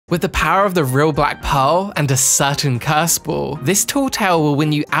With the power of the real Black Pearl and a certain Curseball, this tall tale will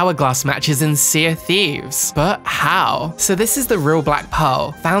win you Hourglass matches in Sea of Thieves. But how? So this is the real Black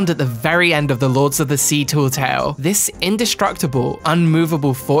Pearl, found at the very end of the Lords of the Sea tall tale. This indestructible,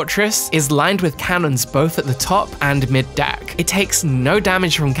 unmovable fortress is lined with cannons both at the top and mid-deck. It takes no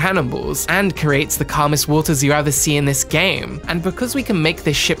damage from cannonballs and creates the calmest waters you ever see in this game. And because we can make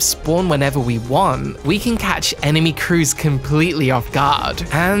this ship spawn whenever we want, we can catch enemy crews completely off guard.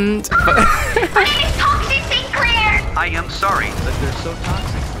 And My name is Toxie, stay clear! I am sorry, but they're so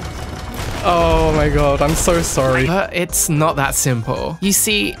toxic. oh my god, I'm so sorry. But it's not that simple. You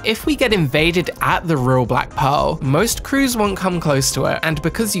see, if we get invaded at the real Black Pearl, most crews won't come close to it, and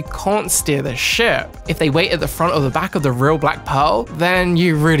because you can't steer the ship, if they wait at the front or the back of the real Black Pearl, then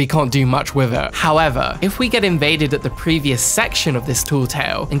you really can't do much with it. However, if we get invaded at the previous section of this tall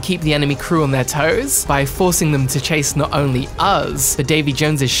tale and keep the enemy crew on their toes by forcing them to chase not only us, but Davy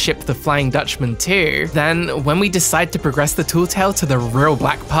Jones's ship the Flying Dutchman too, then when we decide to progress the tall tale to the real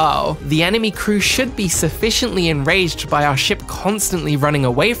Black Pearl, the enemy crew should be sufficiently enraged by our ship constantly running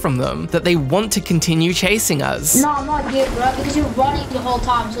away from them that they want to continue chasing us. No, I'm not here, bro, because you're running the whole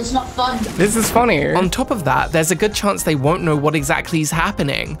time, so it's not fun. This is funny. On top of that, there's a good chance they won't know what exactly is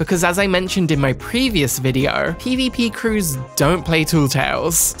happening, because as I mentioned in my previous video, PvP crews don't play tall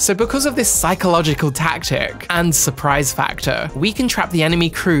tales. So because of this psychological tactic and surprise factor, we can trap the enemy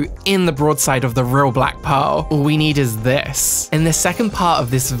crew in the broadside of the real Black Pearl. All we need is this. In the second part of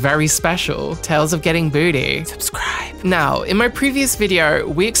this very special Tales of Getting Booty, subscribe. Now, in my previous video,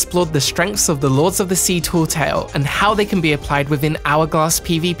 we explored the strengths of the Lords of the Sea tall tale and how they can be applied within Hourglass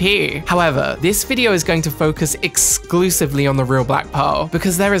PvP. However, this video is going to focus exclusively on the real Black Pearl,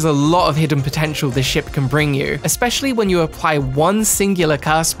 because there is a lot of hidden potential this ship can bring you, especially when you apply one singular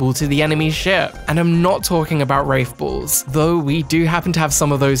Curseball to the enemy ship. And I'm not talking about Wraith balls, though we do happen to have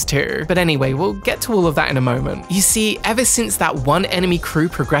some of those too. But anyway, we'll get to all of that in a moment. You see, ever since that one enemy crew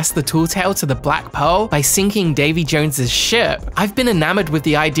progressed the tall tale to the Black Pearl by sinking Davy Jones's ship, I've been enamored with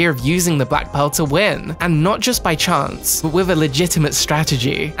the idea of using the Black Pearl to win, and not just by chance, but with a legitimate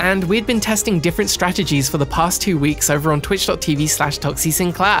strategy. And we'd been testing different strategies for the past 2 weeks over on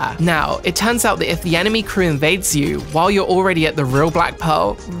twitch.tv/ToxieSinclair. Now, it turns out that if the enemy crew invades you while you're already at the real Black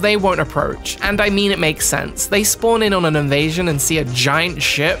Pearl, they won't approach. And I mean, it makes sense. They spawn in on an invasion and see a giant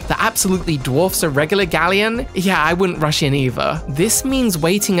ship that absolutely dwarfs a regular galleon. Yeah, I wouldn't rush in either. This means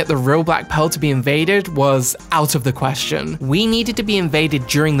waiting at the real Black Pearl to be invaded was out of the question. We needed to be invaded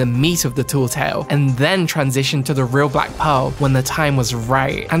during the meat of the tall tale, and then transition to the real Black Pearl when the time was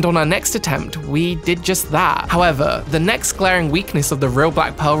right. And on our next attempt, we did just that. However, the next glaring weakness of the real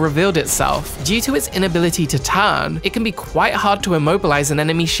Black Pearl revealed itself. Due to its inability to turn, it can be quite hard to immobilize an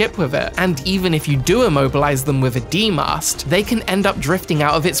enemy ship with it, and even if you do immobilize them with a D-mast, they can end up drifting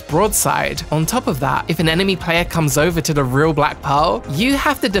out of its broadside. On top of that, if an enemy player comes over to the real Black Pearl, you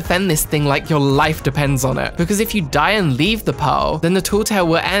have to defend this thing like your life depends on it, because if you die and leave the Pearl, then the tall tale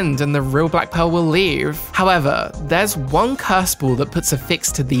will end and the real Black Pearl will leave. However, there's one Curseball that puts a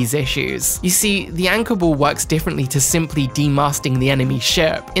fix to these issues. You see, the anchor ball works differently to simply demasting the enemy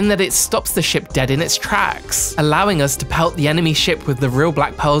ship, in that it stops the ship dead in its tracks, allowing us to pelt the enemy ship with the real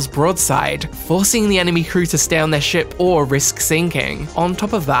Black Pearl's broadside, forcing the enemy crew to stay on their ship or risk sinking. On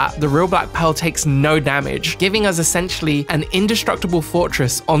top of that, the real Black Pearl takes no damage, giving us essentially an indestructible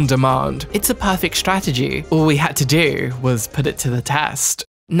fortress on demand. It's a perfect strategy. All we had to do was put it to the test.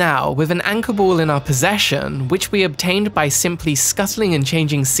 Now, with an anchor ball in our possession, which we obtained by simply scuttling and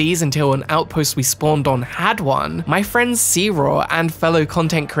changing seas until an outpost we spawned on had one, my friends Searaw and fellow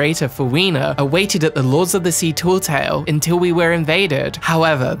content creator Fawina awaited at the Lords of the Sea tall tale until we were invaded.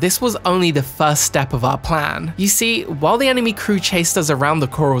 However, this was only the first step of our plan. You see, while the enemy crew chased us around the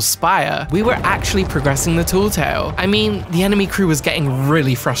Coral Spire, we were actually progressing the tall tale. I mean, the enemy crew was getting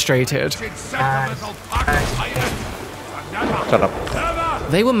really frustrated. Shut up.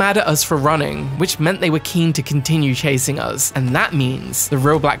 They were mad at us for running, which meant they were keen to continue chasing us, and that means the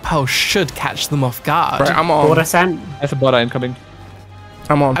real Black Pearl should catch them off guard. Right, I'm on. Border sent. There's a border incoming.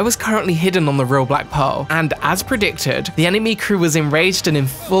 I'm on. I was currently hidden on the real Black Pearl, and as predicted, the enemy crew was enraged and in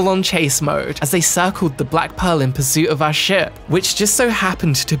full-on chase mode as they circled the Black Pearl in pursuit of our ship, which just so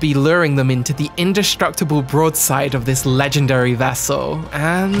happened to be luring them into the indestructible broadside of this legendary vessel,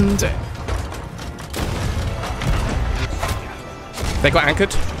 and... They got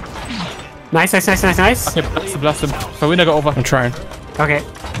anchored. Nice. Okay, blast them. Fawina got over. I'm trying. Okay.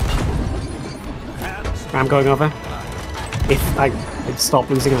 I'm going over. If I stop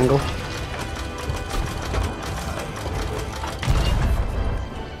losing angle.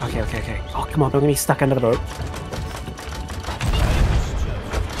 Okay. Oh, come on, don't get me stuck under the boat.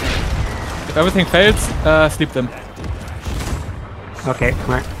 If everything fails, sleep them. Okay,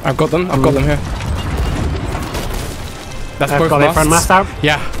 come here. I've got them. I've got them here. That's I've both got it front masts. mast out.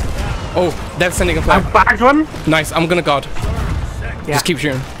 Yeah. Oh, they're sending a flag. I've bagged one. Nice. I'm gonna guard. Yeah. Just keep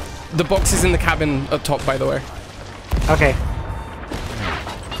shooting. The box is in the cabin up top, by the way. Okay.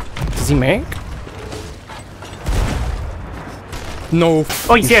 Does he make? No.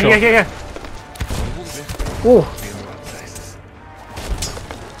 Oh, he's here, shot. here. Oh,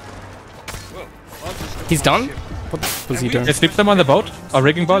 He's done? What was he doing? Can sleep them on the boat? Or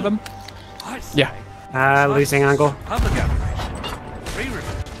rigging board them? Yeah. losing angle.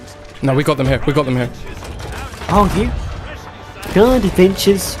 No, we got them here. We got them here. Oh, you. Good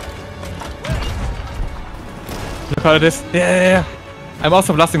adventures. Look how it is. Yeah. I'm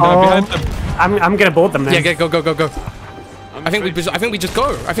also blasting them behind them. I'm gonna board them then. Yeah, go. I think we just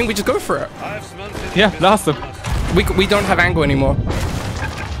go. I think we just go for it. Yeah, blast them. We don't have angle anymore.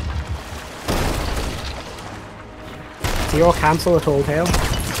 Do you all cancel a tall tail?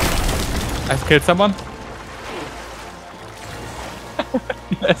 I've killed someone.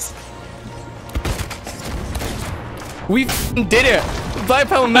 Yes. We did it.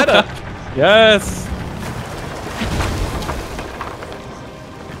 Bipel meta. Yes.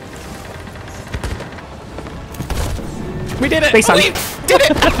 We did it. Big son. We did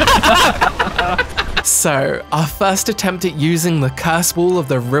it. So, our first attempt at using the Curseball of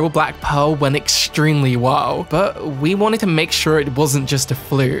the real Black Pearl went extremely well, but we wanted to make sure it wasn't just a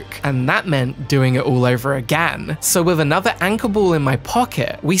fluke, and that meant doing it all over again. So with another anchor ball in my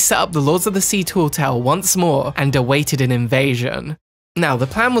pocket, we set up the Lords of the Sea Tall Tale once more and awaited an invasion. Now, the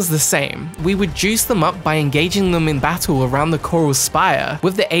plan was the same. We would juice them up by engaging them in battle around the Coral Spire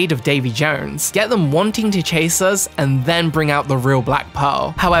with the aid of Davy Jones, get them wanting to chase us, and then bring out the real Black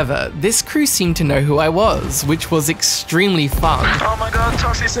Pearl. However, this crew seemed to know who I was, which was extremely fun. Oh my god,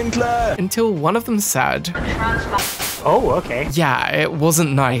 Toxie Sinclair! Until one of them said, Oh, okay. yeah, it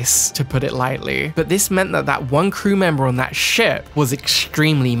wasn't nice, to put it lightly, but this meant that that one crew member on that ship was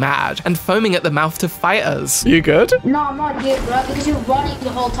extremely mad and foaming at the mouth to fight us. You good? No, I'm not good, bro, because you're running the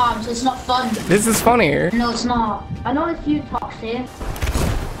whole time, so it's not fun. This is funny. No, it's not. I know it's you, Toxie.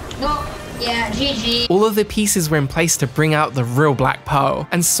 No, yeah, GG. All of the pieces were in place to bring out the real Black Pearl,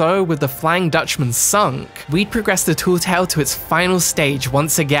 and so with the Flying Dutchman sunk, we'd progress the Tall Tale to its final stage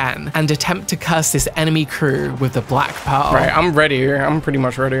once again and attempt to curse this enemy crew with the Black Pearl. Right, I'm ready here. I'm pretty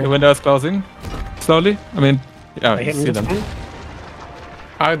much ready. The window is closing. Slowly. I mean, yeah, you see them.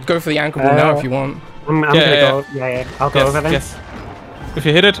 I'd go for the ankle ball now if you want. I'm gonna go. Yeah. I'll go over then. Yes. If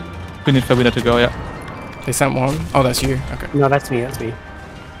you hit it, we need Fabina to go, yeah. They sent one. Oh, that's you. Okay. No, that's me. That's me.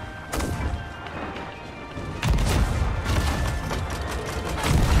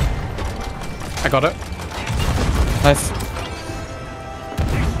 I got it. Nice.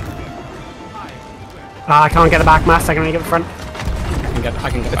 I can't get the back mast. I can only get the front. I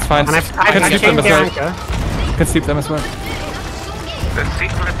can get It's back. fine. And I can sleep them changed as the well. anchor. You can sleep them as well. The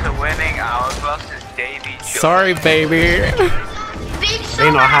secret to winning Hourglass is Davy Jones. Sorry, baby. Being so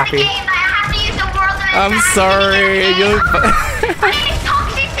They're not bad at happy. the game that I have to use the world of I'm insanity sorry. to You're... My name is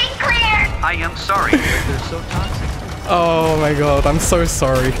Toxie Sinclair. I am sorry that they're so toxic. Oh my god, I'm so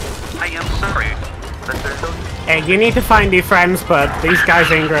sorry. I am sorry that they're so Hey, you need to find new friends, but these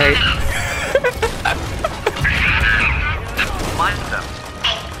guys ain't great. mind them.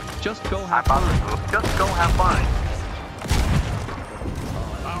 Just go have fun. Just go have fun.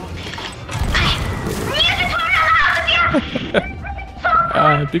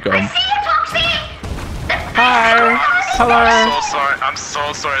 Music for Be gone. See you, Toxie. Hi. Hello. I'm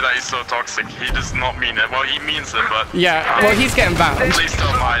so sorry that he's so toxic. He does not mean it. Well, he means it, but Yeah, well, he's getting banned. please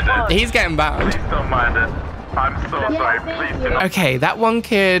don't mind it. He's getting banned. Please don't mind it. I'm so sorry. Please do not. Okay, that one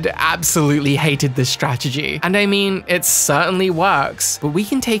kid absolutely hated this strategy. And I mean, it certainly works, but we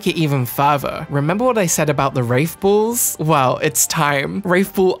can take it even further. Remember what I said about the Wraith Balls? Well, it's time.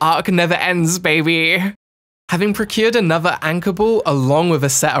 Wraith Ball arc never ends, baby. Having procured another anchor ball along with a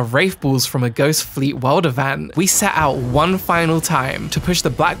set of Wraith Balls from a Ghost Fleet World event, we set out one final time to push the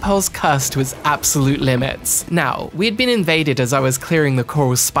Black Pearl's curse to its absolute limits. Now, we had been invaded as I was clearing the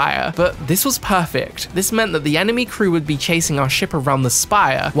Coral Spire, but this was perfect. This meant that the enemy crew would be chasing our ship around the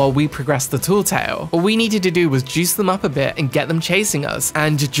spire while we progressed the Tall Tale. All we needed to do was juice them up a bit and get them chasing us,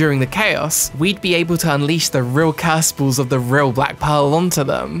 and during the chaos, we'd be able to unleash the real curse balls of the real Black Pearl onto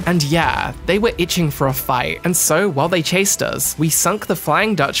them. And yeah, they were itching for a fight. And so, while they chased us, we sunk the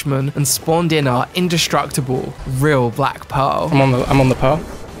Flying Dutchman and spawned in our indestructible, real Black Pearl. I'm on the pearl.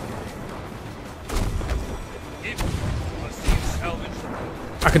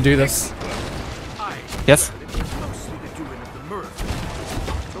 I can do this. Yes.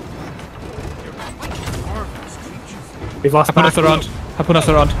 We've lost Harpoon us back. around. Harpoon us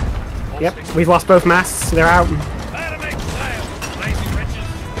around. Yep, we've lost both masts. They're out.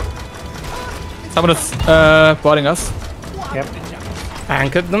 Someone is boarding us. Yep. I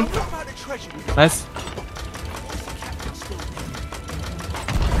anchored them. Nice.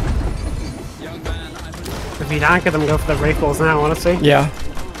 If we'd anchor them, go for the Wraith balls now, honestly. Yeah.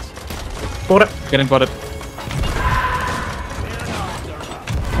 Board it. Getting boarded.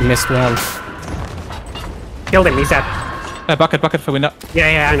 Missed one. Killed him, he's dead. Bucket for winner.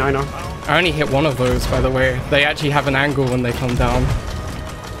 Yeah, I know. I only hit one of those, by the way. They actually have an angle when they come down.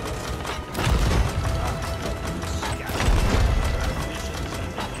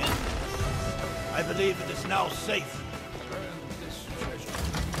 I believe it is now safe.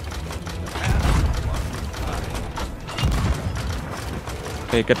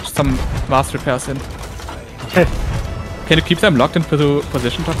 Okay, get some mast repairs in. Can you keep them locked into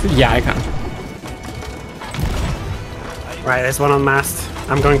position, Toxie? Yeah, I can. Right, there's one on mast.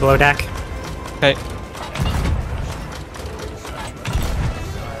 I'm going below deck. Okay.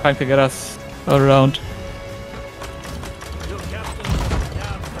 Trying to get us all around.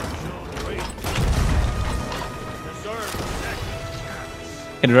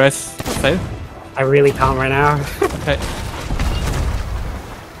 Can you rise sail? I really can't right now. Okay.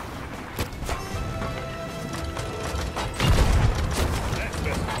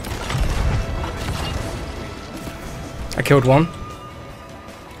 I killed one.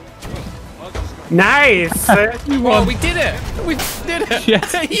 Nice! Oh, we did it! We did it!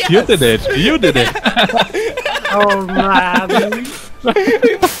 Yes, Yes! you did it! You did it! Oh man!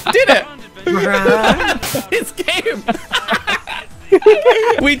 Did it! It's game!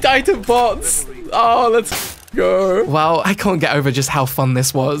 We died to bots! Oh, let's go. Well, I can't get over just how fun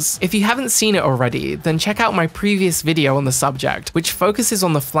this was. If you haven't seen it already, then check out my previous video on the subject, which focuses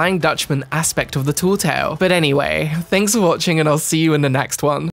on the Flying Dutchman aspect of the Tall Tale. But anyway, thanks for watching and I'll see you in the next one.